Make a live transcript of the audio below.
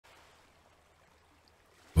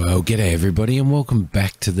Well, g'day everybody and welcome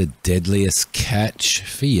back to the Deadliest catch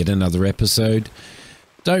for yet another episode.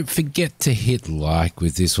 Don't forget to hit like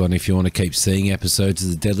with this one if you want to keep seeing episodes of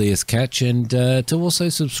the Deadliest catch, and to also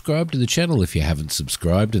subscribe to the channel if you haven't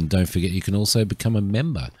subscribed, and don't forget you can also become a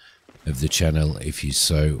member of the channel if you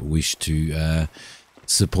so wish to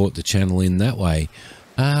support the channel in that way.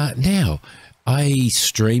 Now, I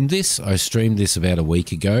streamed this about a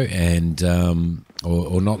week ago, and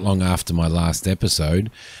or not long after my last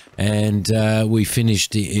episode, and we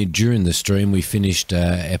finished during the stream. We finished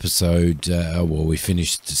we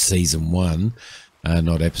finished season one,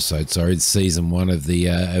 not episode. Sorry, season one of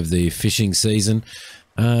the fishing season.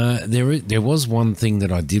 There was one thing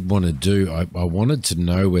that I did want to do. I wanted to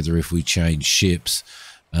know whether if we change ships,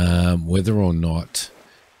 whether or not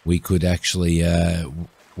we could actually.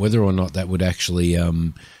 Whether or not that would actually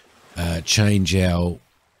change our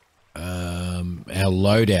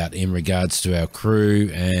loadout in regards to our crew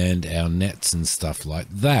and our nets and stuff like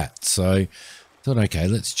that. So I thought, okay,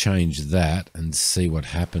 let's change that and see what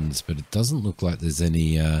happens. But it doesn't look like there's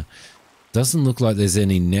any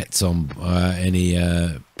nets on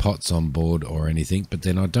any pots on board or anything. But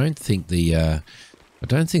then I don't think the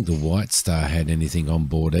White Star had anything on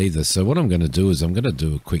board either. So what I'm going to do is I'm going to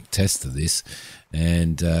do a quick test of this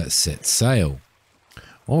and set sail.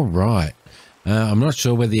 All right. I'm not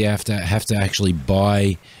sure whether you have to actually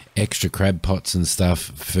buy extra crab pots and stuff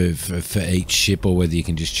for each ship, or whether you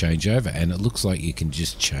can just change over. And it looks like you can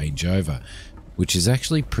just change over, which is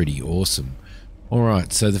actually pretty awesome. All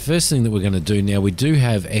right. So the first thing that we're going to do now, we do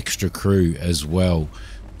have extra crew as well.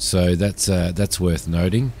 So that's worth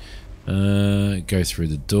noting. Go through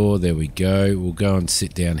the door. There we go. We'll go and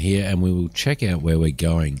sit down here and we will check out where we're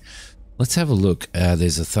going. Let's have a look.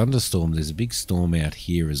 There's a thunderstorm. There's a big storm out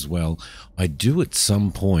here as well. I do at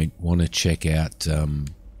some point want to check out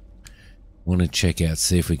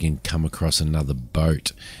see if we can come across another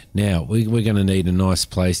boat. Now we're going to need a nice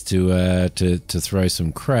place to throw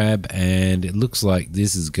some crab, and it looks like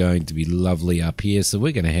this is going to be lovely up here, so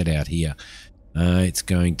we're going to head out here. It's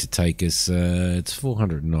going to take us, it's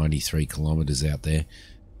 493 kilometers out there,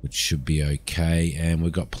 which should be okay, and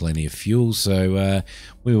we've got plenty of fuel, so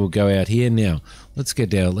we will go out here now. Let's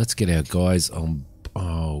get our guys on.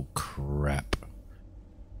 Oh crap!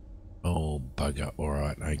 Oh bugger! All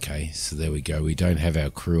right, okay, so there we go. We don't have our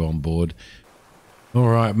crew on board. All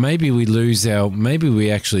right, maybe we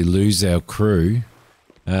actually lose our crew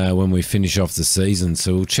when we finish off the season.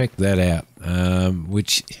 So we'll check that out.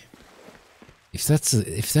 Which. If that's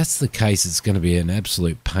the case, it's going to be an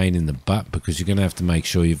absolute pain in the butt, because you're going to have to make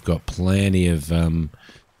sure you've got plenty of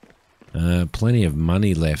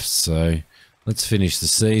money left. So let's finish the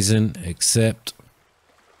season. Accept.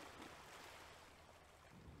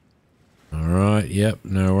 All right. Yep.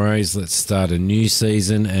 No worries. Let's start a new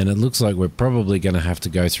season, and it looks like we're probably going to have to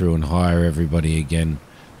go through and hire everybody again.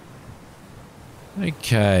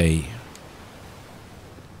 Okay.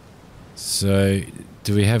 So.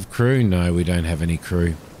 Do we have crew? No, we don't have any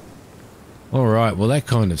crew. All right, well, that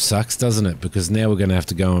kind of sucks, doesn't it? Because now we're going to have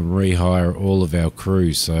to go and rehire all of our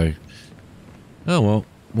crew, so... Oh, well,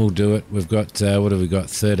 we'll do it. We've got, what have we got?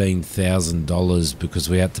 $13,000 because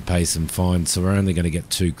we had to pay some fines, so we're only going to get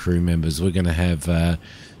 2 crew members. We're going to have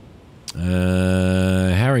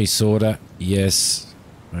Harry Sorter, yes,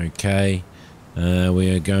 okay.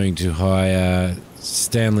 We are going to hire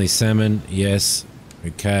Stanley Salmon, yes.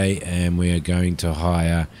 Okay, and we are going to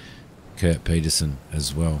hire Kurt Peterson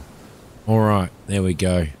as well. All right, there we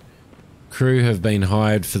go. Crew have been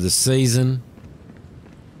hired for the season.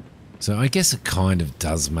 So I guess it kind of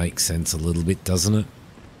does make sense a little bit, doesn't it?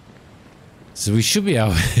 So we should be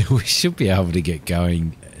able to get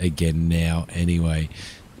going again now anyway.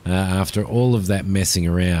 After all of that messing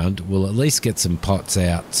around, we'll at least get some pots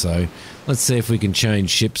out. So let's see if we can change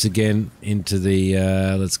ships again into the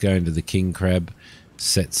let's go into the King Crab.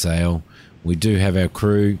 Set sail. We do have our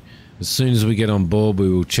crew. As soon as we get on board, we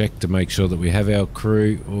will check to make sure that we have our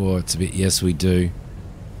crew. Oh, it's a bit, yes we do.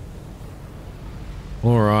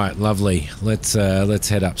 All right, lovely. Let's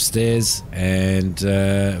head upstairs, and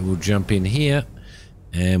we'll jump in here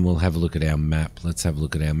and we'll have a look at our map. Let's have a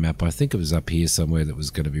look at our map. I think it was up here somewhere that was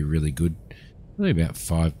going to be really good. Really about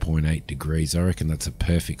 5.8 degrees. I reckon that's a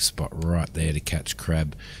perfect spot right there to catch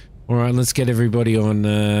crab. All right, let's get everybody on.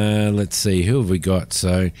 Let's see, who have we got?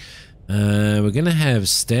 So we're going to have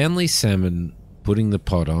Stanley Salmon putting the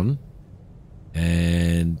pot on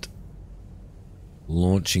and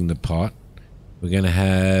launching the pot. We're going to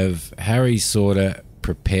have Harry Sorter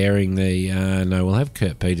preparing the... no, we'll have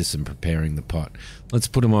Kurt Peterson preparing the pot. Let's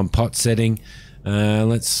put him on pot setting.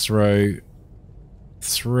 Let's throw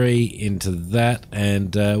 3 into that,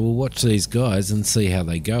 and we'll watch these guys and see how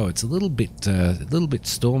they go. It's a little bit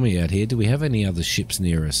stormy out here. Do we have any other ships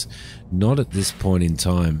near us? Not at this point in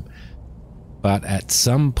time, but at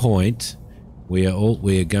some point we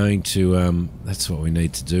are going to. That's what we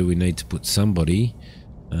need to do. We need to put somebody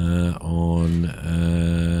on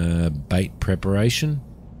bait preparation.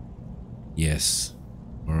 Yes.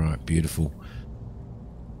 All right. Beautiful.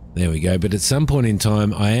 There we go. But at some point in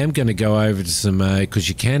time, I am going to go over to some, because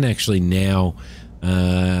you can actually now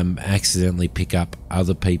accidentally pick up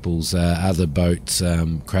other people's, other boats'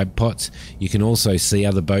 crab pots. You can also see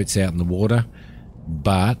other boats out in the water,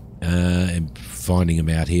 but finding them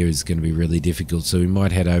out here is going to be really difficult. So we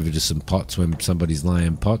might head over to some pots when somebody's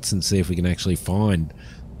laying pots and see if we can actually find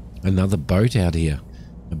another boat out here.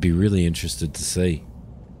 I'd be really interested to see.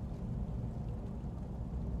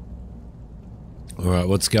 Alright,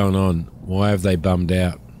 what's going on? Why have they bummed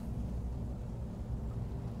out?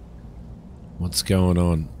 What's going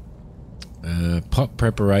on? Pot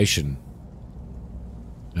preparation.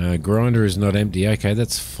 Grinder is not empty. Okay,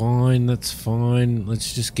 that's fine, that's fine.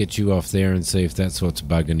 Let's just get you off there and see if that's what's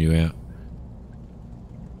bugging you out.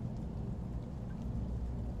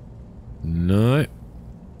 No.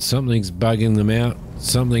 Something's bugging them out.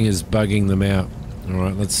 Something is bugging them out.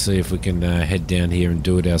 Alright, let's see if we can head down here and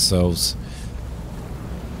do it ourselves.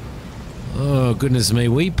 Oh, goodness me.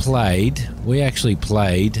 We actually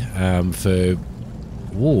played for,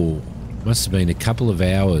 must have been a couple of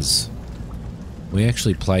hours. We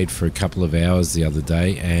actually played for a couple of hours the other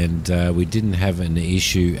day, and we didn't have an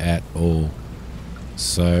issue at all.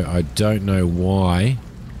 So I don't know why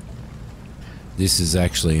this is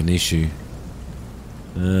actually an issue.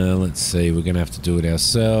 Let's see. We're going to have to do it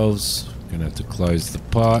ourselves. We're going to have to close the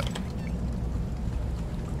pot.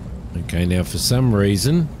 Okay, now for some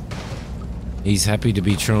reason he's happy to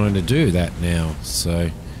be trying to do that now.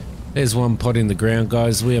 So there's one pot in the ground,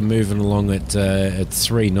 guys. We are moving along at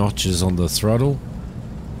 3 notches on the throttle.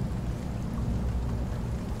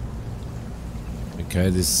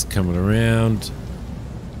 Okay, this is coming around.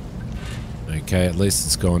 Okay, at least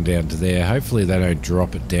it's gone down to there. Hopefully they don't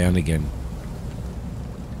drop it down again.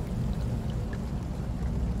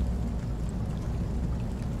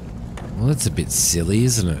 Well, that's a bit silly,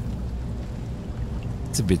 isn't it?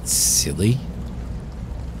 It's a bit silly.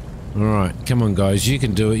 Alright, come on guys, you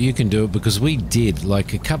can do it, because we did,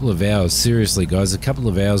 like, a couple of hours, seriously guys, a couple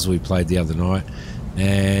of hours we played the other night,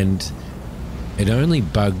 and it only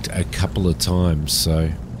bugged a couple of times, so,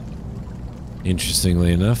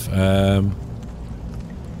 interestingly enough.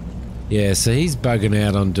 Yeah, so he's bugging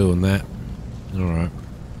out on doing that. Alright.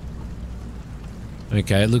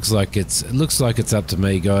 Okay, it looks like it's up to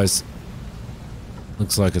me, guys.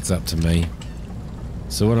 Looks like it's up to me.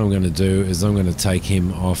 So what I'm going to do is I'm going to take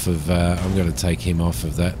him off of that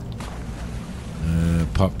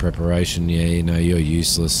pot preparation. Yeah, you know, you're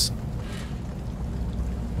useless.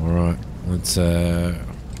 All right, let's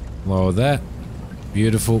lower that.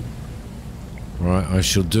 Beautiful. All right, I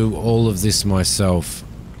shall do all of this myself.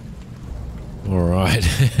 All right.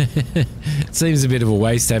 It seems a bit of a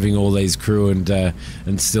waste having all these crew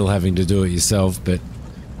and still having to do it yourself, but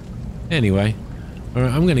anyway.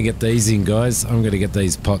 Alright, I'm going to get these in, guys. I'm going to get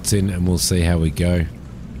these pots in and we'll see how we go.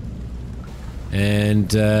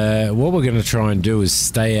 And what we're going to try and do is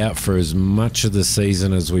stay out for as much of the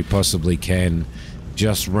season as we possibly can,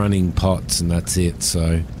 just running pots, and that's it.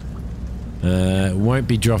 So won't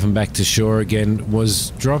be dropping back to shore again.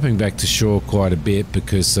 Was dropping back to shore quite a bit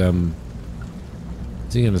because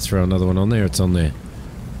is he going to throw another one on there? It's on there.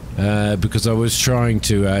 Because I was trying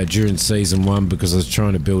to, during Season 1, because I was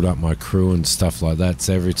trying to build up my crew and stuff like that,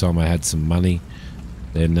 so every time I had some money,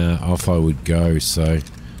 then off I would go, so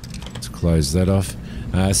let's close that off.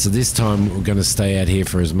 So this time we're going to stay out here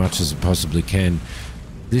for as much as I possibly can.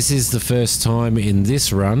 This is the first time in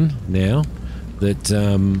this run now that,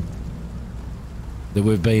 that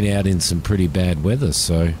we've been out in some pretty bad weather,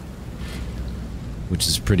 so, which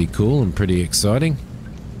is pretty cool and pretty exciting.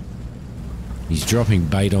 He's dropping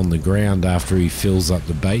bait on the ground after he fills up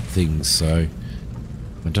the bait things, so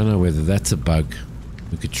I don't know whether that's a bug.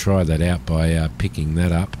 We could try that out by picking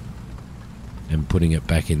that up and putting it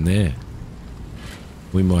back in there.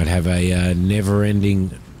 We might have a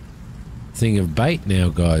never-ending thing of bait now,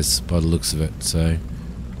 guys, by the looks of it. So,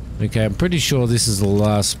 okay, I'm pretty sure this is the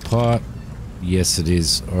last pot. Yes, it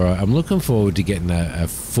is. Alright, I'm looking forward to getting a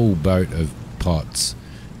full boat of pots.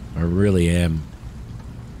 I really am.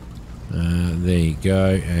 There you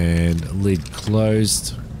go, and lid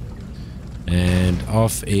closed, and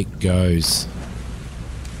off it goes.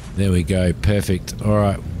 There we go, perfect.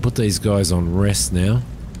 Alright, put these guys on rest now.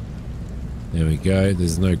 There we go.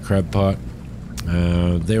 There's no crab pot.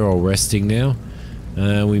 They're all resting now.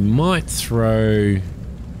 We might throw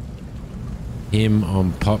him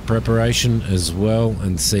on pot preparation as well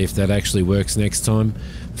and see if that actually works next time.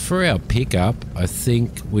 For our pickup, I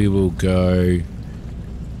think we will go...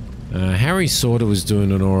 Harry sorta was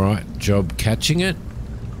doing an alright job catching it.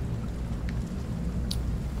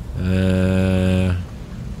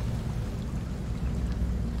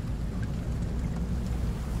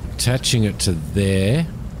 Attaching it to there.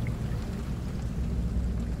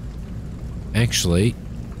 Actually,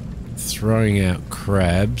 throwing out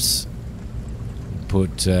crabs.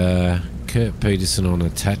 Put Kurt Peterson on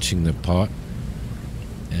attaching the pot.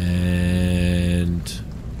 And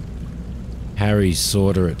Harry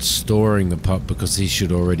sorter at storing the pot because he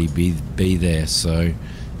should already be there. So,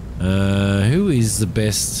 who is the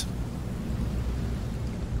best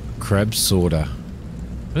crab sorter?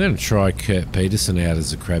 I'm going to try Kurt Peterson out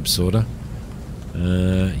as a crab sorter.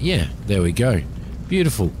 Yeah, there we go.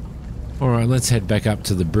 Beautiful. Alright, let's head back up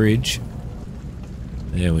to the bridge.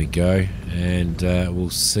 There we go. And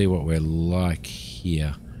we'll see what we're like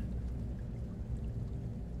here.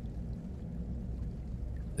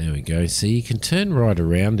 There we go. See, you can turn right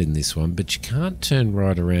around in this one, but you can't turn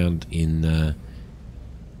right around in the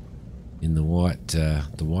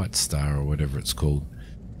White Star or whatever it's called.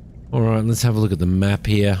 Alright, let's have a look at the map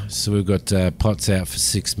here. So we've got pots out for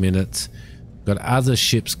 6 minutes. Got other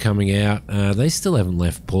ships coming out. They still haven't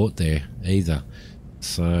left port there either.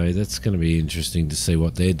 So that's going to be interesting to see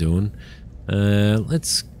what they're doing.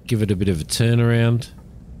 Let's give it a bit of a turnaround.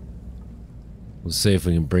 We'll see if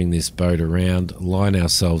we can bring this boat around, line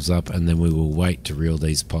ourselves up, and then we will wait to reel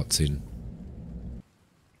these pots in.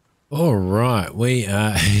 All right, we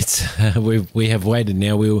have waited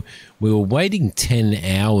now. We were waiting 10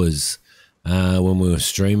 hours when we were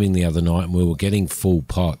streaming the other night, and we were getting full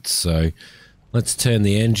pots. So let's turn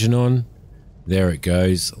the engine on. There it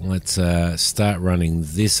goes. Let's start running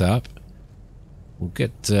this up. We'll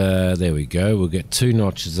get there we go. We'll get 2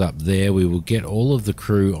 notches up there. We will get all of the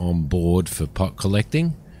crew on board for pot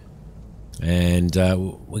collecting, and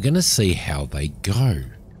we're going to see how they go.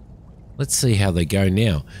 Let's see how they go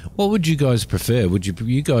now. What would you guys prefer? Would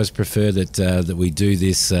you guys prefer that that we do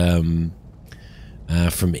this from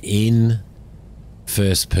in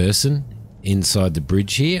first person inside the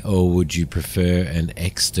bridge here, or would you prefer an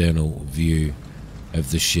external view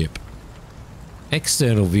of the ship?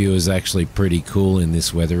 External view is actually pretty cool in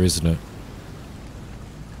this weather, isn't it?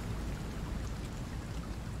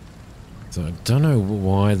 So I don't know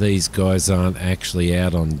why these guys aren't actually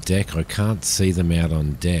out on deck. I can't see them out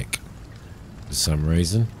on deck for some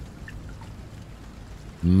reason.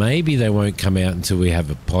 Maybe they won't come out until we have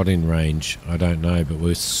a pot in range. I don't know, but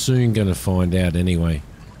we're soon going to find out anyway.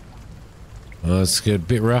 Well, it's a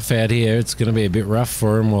bit rough out here. It's going to be a bit rough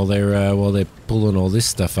for them while they're pulling all this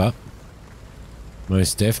stuff up.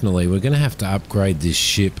 Most definitely. We're going to have to upgrade this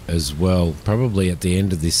ship as well. Probably at the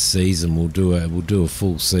end of this season, we'll do a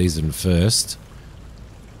full season first,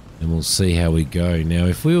 and we'll see how we go. Now,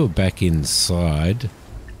 if we were back inside,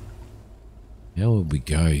 how would we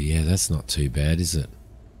go? Yeah, that's not too bad, is it?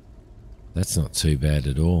 That's not too bad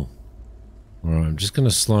at all. All right, I'm just going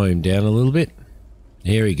to slow him down a little bit.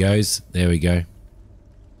 Here he goes. There we go.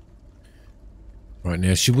 Right,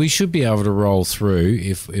 now we should be able to roll through.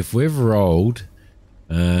 If we've rolled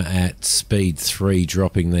at speed 3,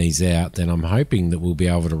 dropping these out, then I'm hoping that we'll be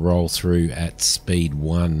able to roll through at speed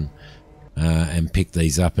 1 and pick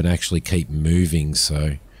these up and actually keep moving.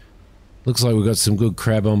 So looks like we've got some good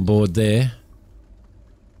crab on board there.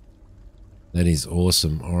 That is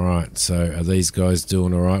awesome. All right, so are these guys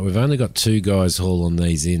doing all right? We've only got 2 guys hauling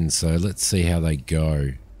these in, so let's see how they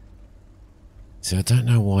go. So I don't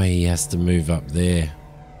know why he has to move up there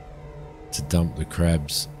to dump the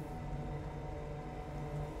crabs.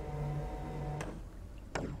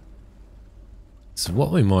 So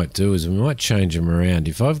what we might do is we might change them around.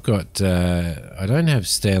 If I've got, I don't have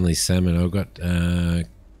Stanley Salmon, I've got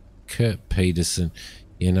Kurt Peterson.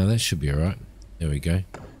 Yeah, no, that should be all right. There we go.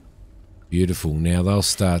 Beautiful. Now they'll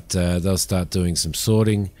start doing some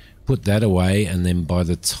sorting, put that away, and then by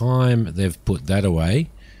the time they've put that away,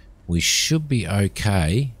 we should be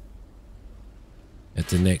okay at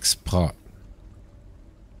the next pot.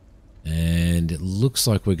 And it looks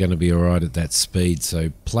like we're going to be all right at that speed.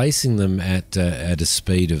 So placing them at a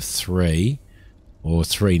speed of 3 or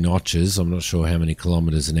 3 notches. I'm not sure how many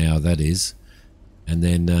kilometers an hour that is. And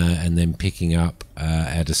then picking up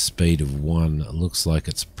at a speed of 1. It looks like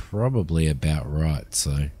it's probably about right.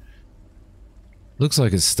 So looks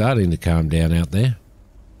like it's starting to calm down out there.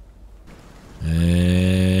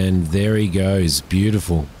 And there he goes.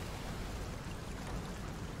 Beautiful.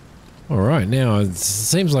 Alright, now it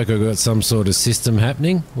seems like I've got some sort of system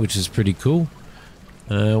happening, which is pretty cool.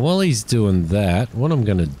 While he's doing that, what I'm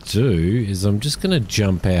going to do is I'm just going to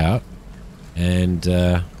jump out and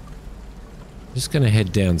just going to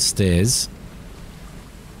head downstairs.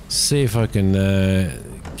 See if I can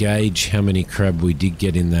gauge how many crab we did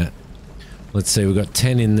get in that. Let's see, we've got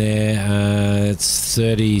 10 in there. It's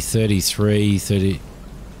 30, 33, 30,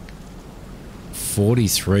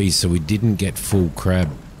 43, so we didn't get full crab.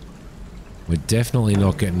 We're definitely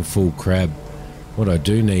not getting full crab. What I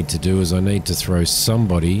do need to do is I need to throw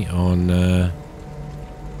somebody on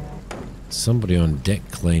deck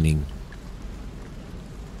cleaning.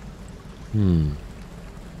 I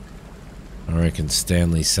reckon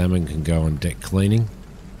Stanley Salmon can go on deck cleaning.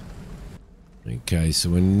 Okay, so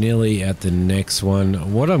we're nearly at the next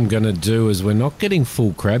one. What I'm going to do is we're not getting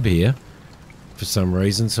full crab here for some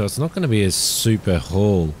reason, so it's not going to be a super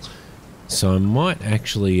haul. So I might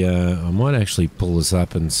actually pull this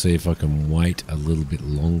up and see if I can wait a little bit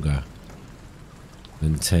longer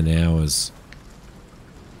than 10 hours.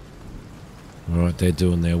 Alright, they're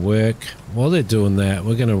doing their work. While they're doing that,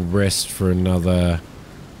 we're going to rest for another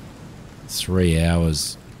 3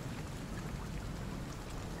 hours.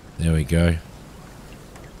 There we go.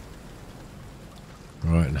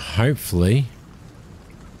 Alright, and hopefully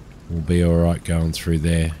we'll be alright going through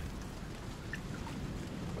there.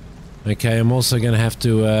 Okay, I'm also going to have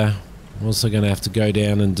to go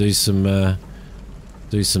down and do some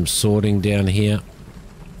sorting down here.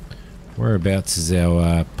 Whereabouts is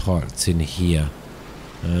our pot? It's in here.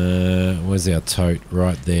 Where's our tote?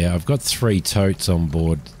 Right there. I've got 3 totes on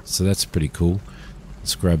board, so that's pretty cool.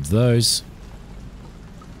 Let's grab those.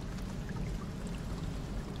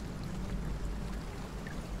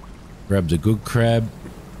 Grab the good crab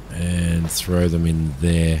and throw them in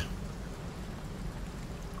there.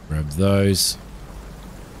 Grab those.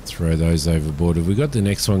 Throw those overboard. Have we got the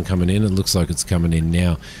next one coming in? It looks like it's coming in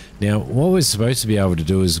now. Now, what we're supposed to be able to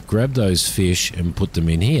do is grab those fish and put them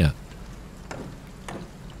in here.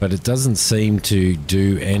 But it doesn't seem to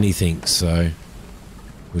do anything, so...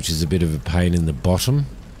 which is a bit of a pain in the bottom.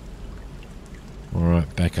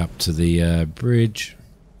 Alright, back up to the bridge.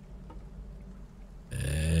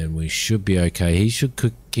 And we should be okay. He should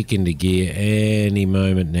kick into gear any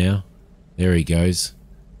moment now. There he goes.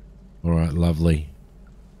 Alright, lovely.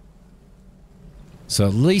 So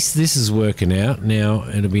at least this is working out. Now,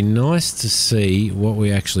 it'll be nice to see what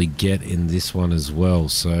we actually get in this one as well.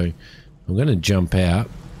 So I'm going to jump out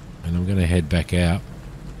and I'm going to head back out.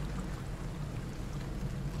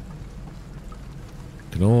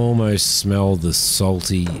 Can almost smell the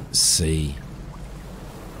salty sea.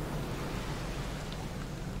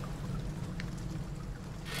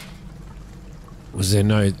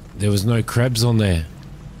 There was no crabs on there.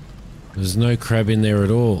 There's no crab in there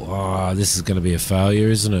at all. Oh, this is going to be a failure,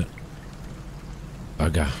 isn't it?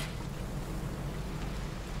 Bugger.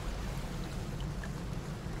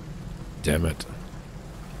 Damn it.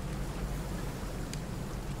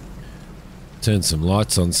 Turn some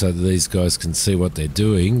lights on so that these guys can see what they're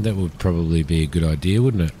doing. That would probably be a good idea,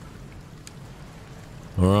 wouldn't it?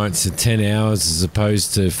 Alright, so 10 hours as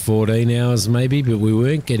opposed to 14 hours maybe, but we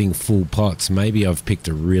weren't getting full pots. Maybe I've picked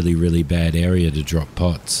a really, really bad area to drop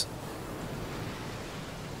pots.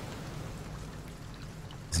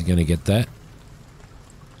 Is he going to get that?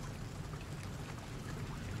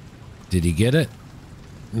 Did he get it?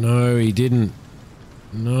 No, he didn't.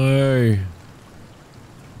 No. I'm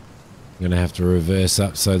going to have to reverse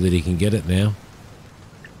up so that he can get it now.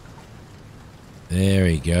 There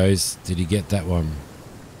he goes. Did he get that one?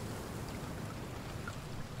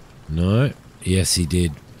 No. Yes, he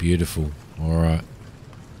did. Beautiful. Alright.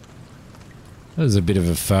 That was a bit of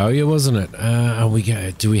a failure, wasn't it?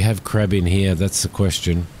 Do we have crab in here? That's the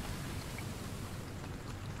question.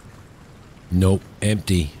 Nope.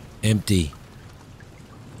 Empty. Empty.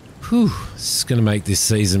 Whew. This is going to make this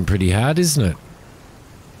season pretty hard, isn't it?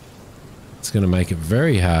 It's going to make it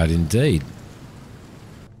very hard indeed.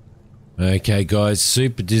 Okay, guys.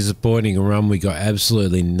 Super disappointing run. We got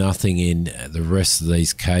absolutely nothing in the rest of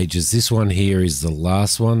these cages. This one here is the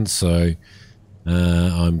last one, so...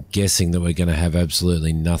 I'm guessing that we're going to have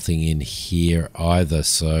absolutely nothing in here either,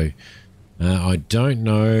 so I don't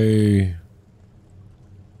know.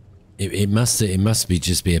 It must be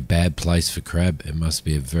just be a bad place for crab. It must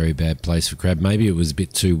be a very bad place for crab. Maybe it was a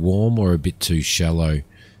bit too warm or a bit too shallow.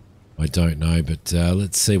 I don't know, but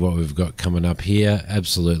let's see what we've got coming up here.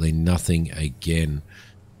 Absolutely nothing again.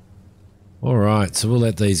 Alright, so we'll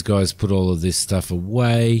let these guys put all of this stuff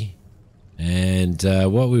away, and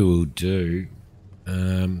what we will do...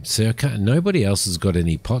 see, nobody else has got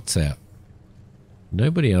any pots out.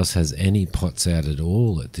 Nobody else has any pots out at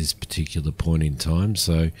all at this particular point in time.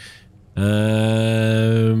 So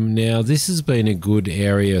now this has been a good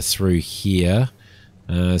area through here.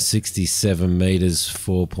 67 meters,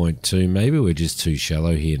 4.2. Maybe we're just too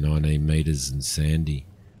shallow here, 19 meters and sandy.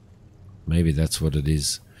 Maybe that's what it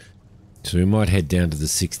is. So we might head down to the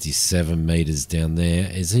 67 meters down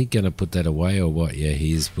there. Is he going to put that away or what? Yeah,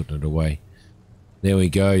 he is putting it away. There we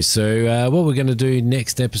go. So what we're going to do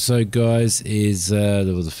next episode, guys, is well,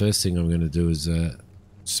 the first thing I'm going to do is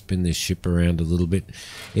spin this ship around a little bit.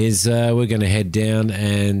 Is we're going to head down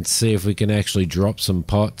and see if we can actually drop some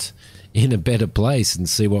pot in a better place and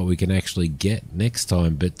see what we can actually get next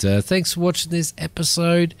time. But thanks for watching this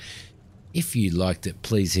episode. If you liked it,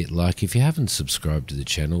 please hit like. If you haven't subscribed to the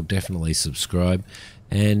channel, definitely subscribe.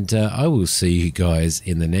 And I will see you guys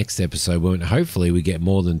in the next episode when hopefully we get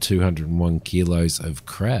more than 201 kilos of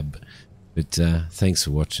crab. But thanks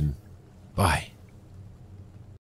for watching. Bye.